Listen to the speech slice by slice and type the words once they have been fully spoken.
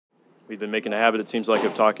We've been making a habit, it seems like,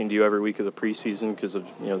 of talking to you every week of the preseason because of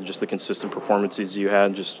just the consistent performances you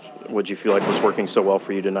had. Just what do you feel like was working so well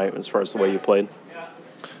for you tonight as far as the way you played?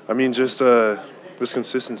 I mean, just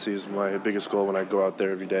consistency is my biggest goal when I go out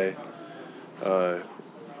there every day. I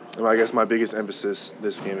guess my biggest emphasis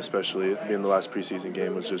this game, especially being the last preseason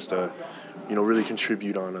game, was just really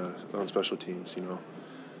contribute on special teams.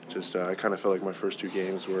 I kind of felt like my first two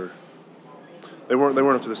games they weren't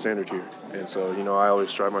up to the standard here, and so I always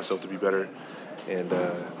strive myself to be better. And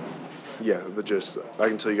but I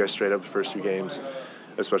can tell you guys straight up, the first two games,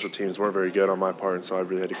 the special teams weren't very good on my part, and so I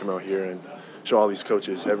really had to come out here and show all these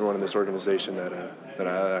coaches, everyone in this organization, that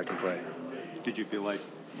I can play. Did you feel like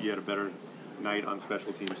you had a better night on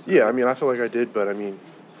special teams today? Yeah, I mean, I feel like I did, but I mean,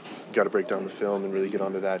 just got to break down the film and really get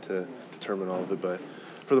onto that to determine all of it. But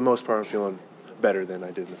for the most part, I'm feeling better than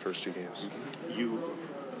I did in the first two games.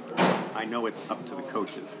 I know it's up to the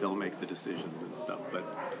coaches; they'll make the decisions and stuff. But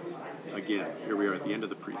again, here we are at the end of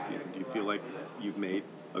the preseason. Do you feel like you've made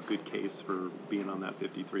a good case for being on that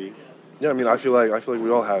 53? Yeah, I mean, I feel like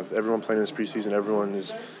we all have. Everyone playing in this preseason, everyone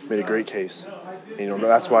has made a great case.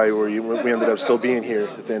 That's why we ended up still being here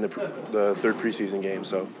at the end of the third preseason game.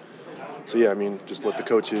 So yeah, I mean, just let the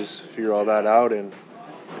coaches figure all that out. And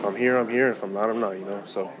if I'm here, I'm here. If I'm not, I'm not.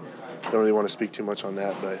 So I don't really want to speak too much on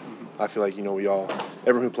that. But I feel like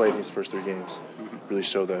everyone who played in these first three games really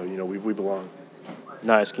showed that we belong.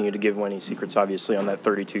 Not asking you to give any secrets, obviously, on that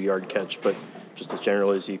 32-yard catch, but just as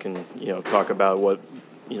generally as you can, talk about what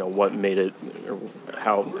made it, or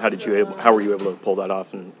how were you able to pull that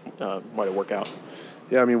off, and why did it work out?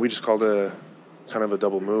 Yeah, I mean, we just called a kind of a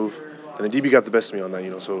double move, and the DB got the best of me on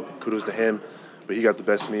that, so kudos to him, but he got the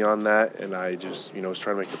best of me on that, and I just, was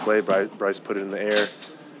trying to make the play. Bryce put it in the air,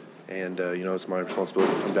 and, it's my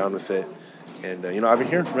responsibility to come down with it. And, I've been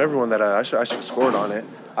hearing from everyone that I should have scored on it.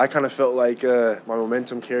 I kind of felt like my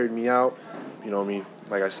momentum carried me out.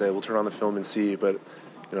 Like I said, we'll turn on the film and see, but,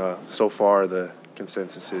 so far the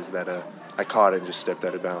consensus is that I caught it and just stepped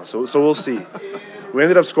out of bounds. So we'll see. We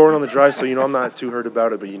ended up scoring on the drive, so I'm not too hurt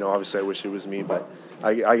about it. But obviously I wish it was me. But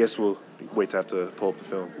I guess we'll wait to have to pull up the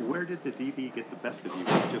film. Where did the DB get the best of you?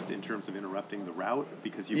 Just in terms of interrupting the route,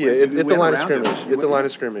 because you at the line of scrimmage. At the line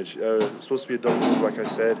of scrimmage, it was supposed to be a double move, like I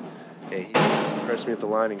said. And he just pressed me at the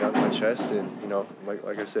line and got in my chest. And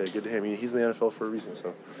like I said, good to him. He's in the NFL for a reason.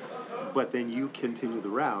 So. But then you continue the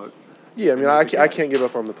route. Yeah, I mean, I can't give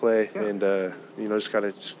up on the play, and just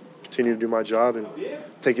gotta continue to do my job and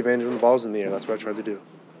take advantage of the balls in the air. That's what I tried to do.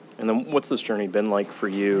 And then, what's this journey been like for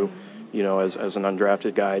you, as an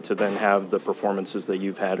undrafted guy, to then have the performances that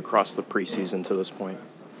you've had across the preseason to this point?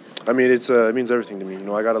 I mean, it means everything to me.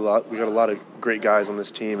 We got a lot of great guys on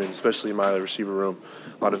this team, and especially in my receiver room,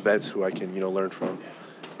 a lot of vets who I can learn from,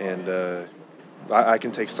 and I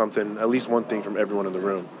can take something, at least one thing, from everyone in the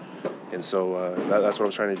room. And so that's what I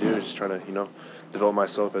was trying to do, just trying to, develop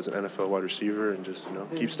myself as an NFL wide receiver and just,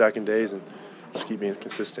 keep stacking days and just keep being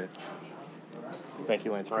consistent. Thank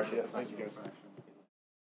you, Lance. All right, yeah, thank you, guys.